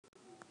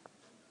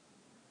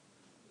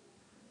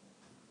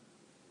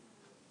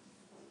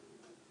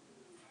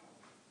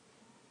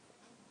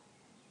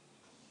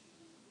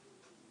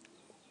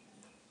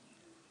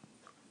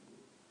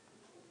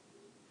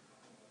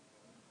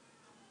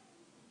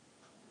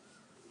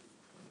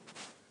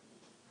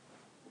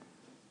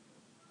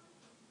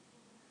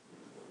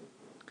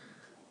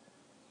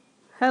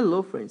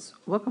Hello friends,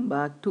 welcome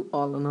back to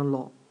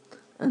allornonelaw,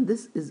 and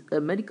this is a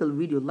medical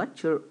video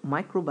lecture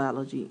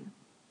microbiology.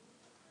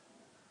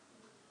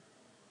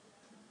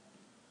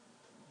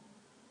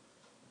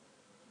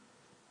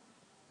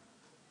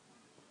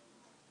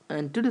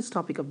 And today's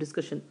topic of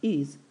discussion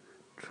is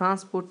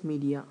transport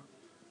media.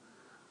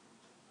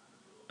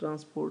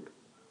 Transport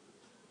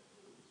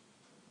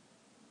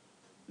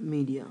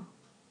media.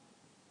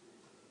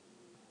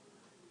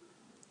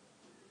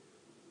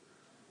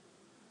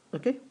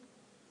 Okay,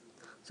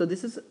 so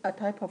this is a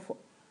type of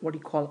what you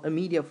call a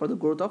media for the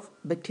growth of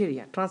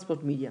bacteria,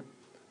 transport media.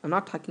 I'm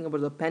not talking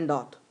about the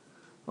PennDOT,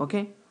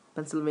 okay,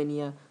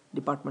 Pennsylvania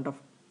Department of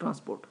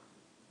Transport,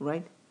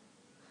 right?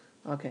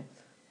 Okay,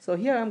 so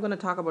here I'm going to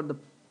talk about the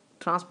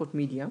transport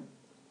media,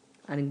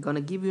 and I'm going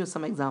to give you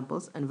some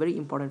examples and very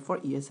important for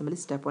USMLE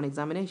step 1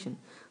 examination.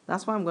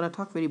 That's why I'm going to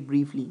talk very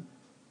briefly.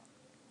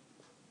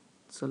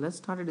 So let's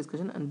start a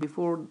discussion, and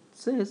before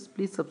this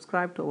please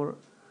subscribe to our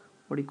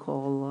what do you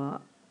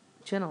call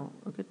channel,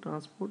 okay,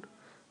 transport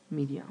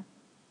media.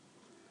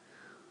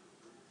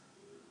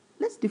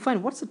 Let's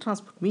define what's the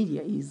transport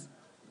media is.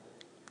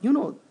 You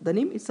know, the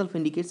name itself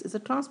indicates it's a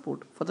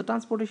transport for the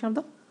transportation of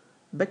the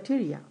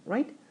bacteria,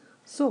 right?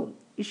 So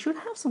it should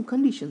have some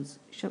conditions.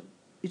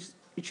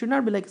 It should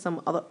not be like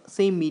some other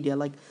same media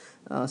like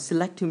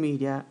selective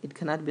media. It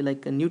cannot be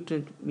like a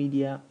nutrient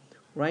media,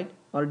 right,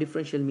 or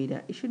differential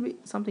media. It should be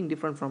something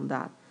different from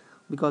that,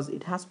 because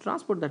it has to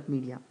transport that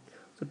media.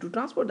 So to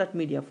transport that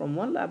media from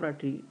one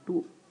laboratory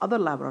to other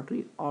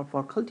laboratory or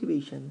for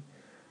cultivation,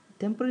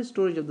 temporary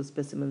storage of the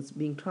specimens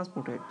being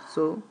transported.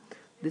 So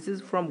this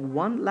is from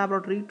one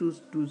laboratory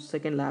to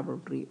second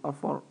laboratory or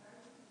for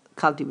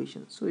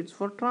cultivation. So it's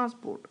for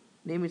transport.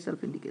 Name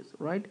itself indicates,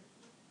 right?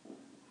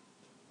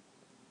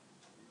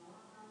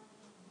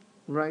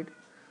 Right.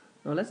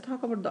 Now let's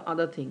talk about the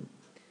other thing.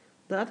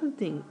 The other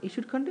thing, it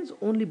should contain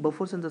only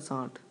buffers in the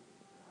salt,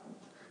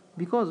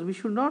 because we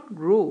should not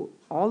grow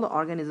all the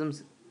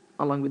organisms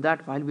along with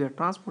that while we are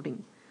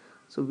transporting.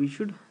 So we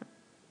should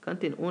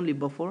contain only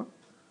buffer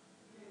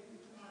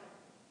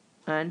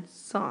and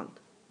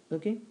salt,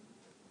 okay,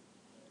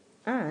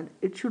 and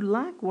it should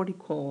lack what you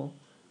call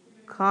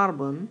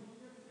carbon,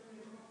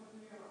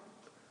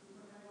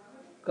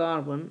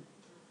 carbon,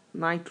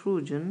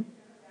 nitrogen,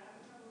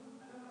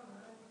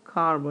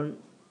 carbon,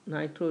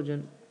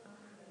 nitrogen,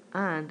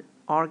 and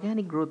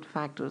organic growth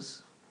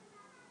factors.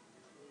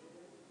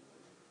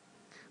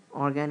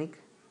 Organic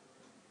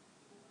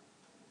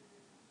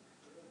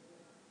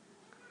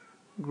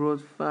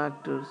growth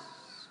factors,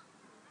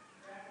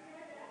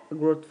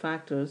 growth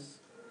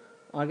factors,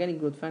 organic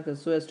growth factors,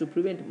 so as to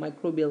prevent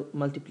microbial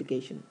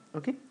multiplication.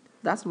 Okay,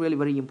 that's really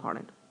very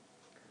important.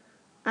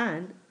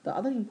 And the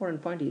other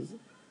important point is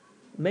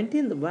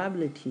maintain the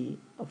viability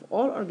of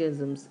all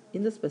organisms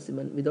in the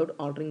specimen without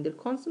altering their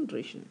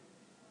concentration.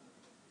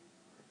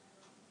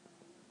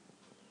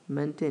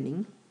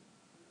 Maintaining,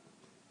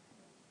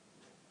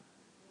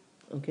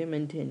 okay,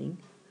 maintaining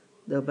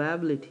the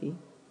viability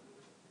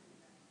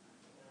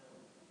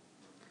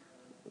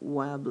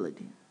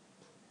viability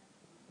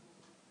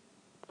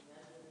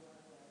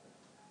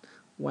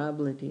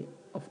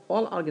of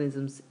all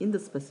organisms in the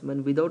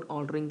specimen without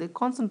altering their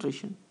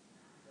concentration.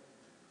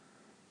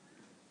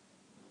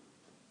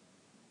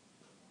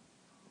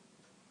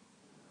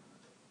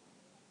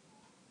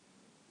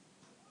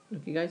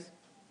 Okay, guys.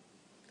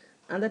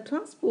 And the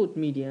transport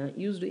media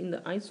used in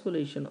the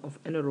isolation of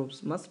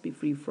anaerobes must be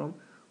free from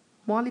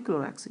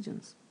molecular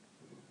oxygens.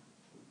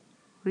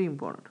 Very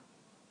important.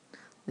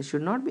 There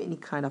should not be any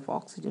kind of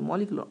oxygen,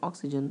 molecular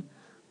oxygen,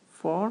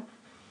 for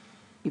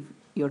if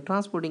you're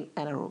transporting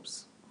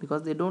anaerobes,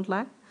 because they don't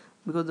lack,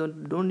 because they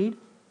don't need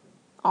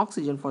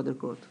oxygen for their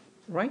growth,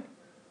 right?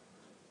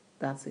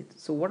 That's it.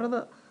 So what are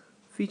the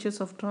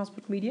features of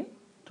transport media?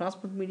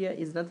 Transport media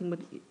is nothing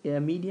but a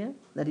media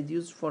that is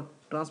used for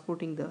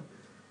transporting the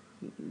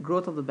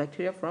growth of the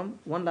bacteria from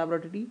one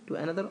laboratory to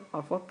another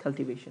or for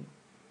cultivation,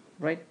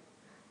 right?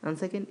 And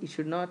second, it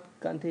should not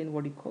contain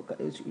what you call,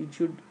 it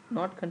should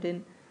not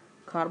contain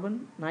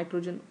carbon,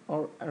 nitrogen,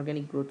 or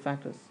organic growth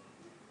factors.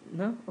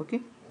 No,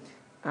 okay.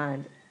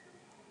 And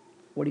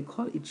what you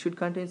call, it should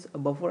contain a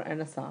buffer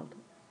and a salt,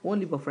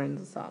 only buffer and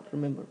a salt,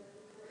 remember.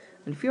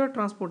 And if you are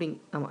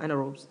transporting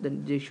anaerobes,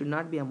 then there should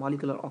not be a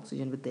molecular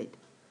oxygen with it,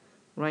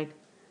 right?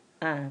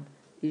 And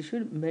you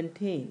should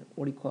maintain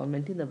what you call,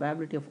 maintain the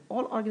viability of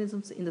all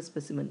organisms in the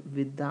specimen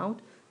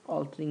without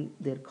altering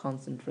their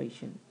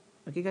concentration.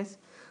 Okay, guys.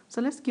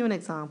 So let's give an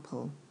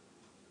example.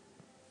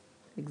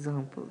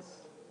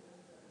 Examples.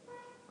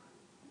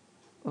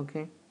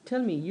 Okay.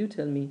 Tell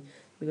me,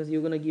 because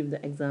you're gonna give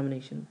the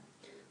examination.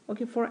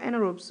 Okay, for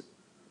anaerobes,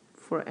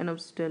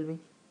 tell me,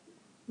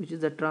 which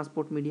is the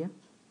transport media?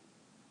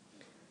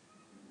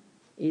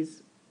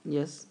 Is,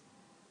 yes,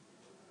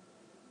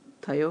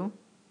 thioglycolate,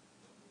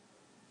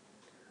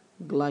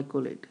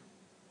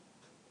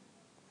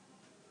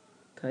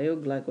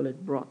 thioglycolate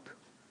broth.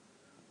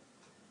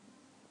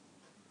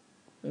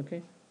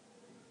 Okay,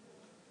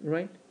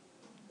 right?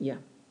 Yeah.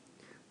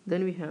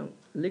 Then we have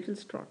little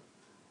start,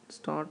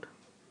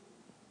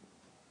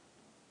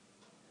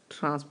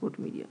 transport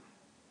media.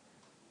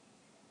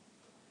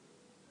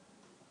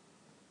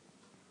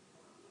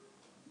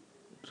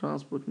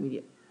 Transport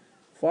media,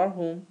 for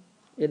whom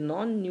a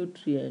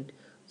non-nutrient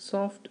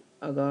soft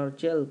agar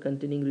gel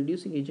containing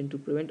reducing agent to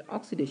prevent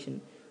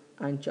oxidation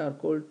and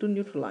charcoal to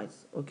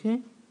neutralize.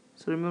 Okay,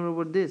 so remember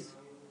about this,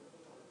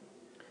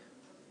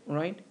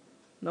 right?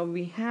 Now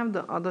we have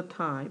the other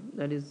type,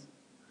 that is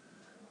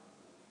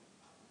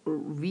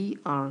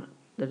VR,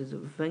 that is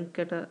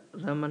Venkata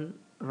Raman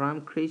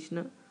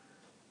Ramkrishna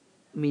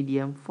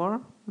medium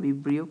for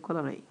Vibrio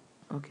cholerae.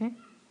 Okay,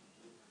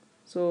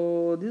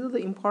 so these are the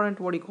important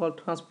what you call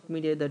transport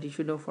media that you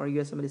should know for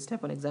USMLE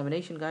step 1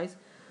 examination, guys.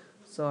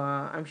 So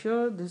I'm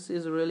sure this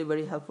is really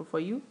very helpful for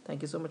you.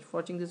 Thank you so much for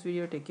watching this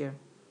video. Take care.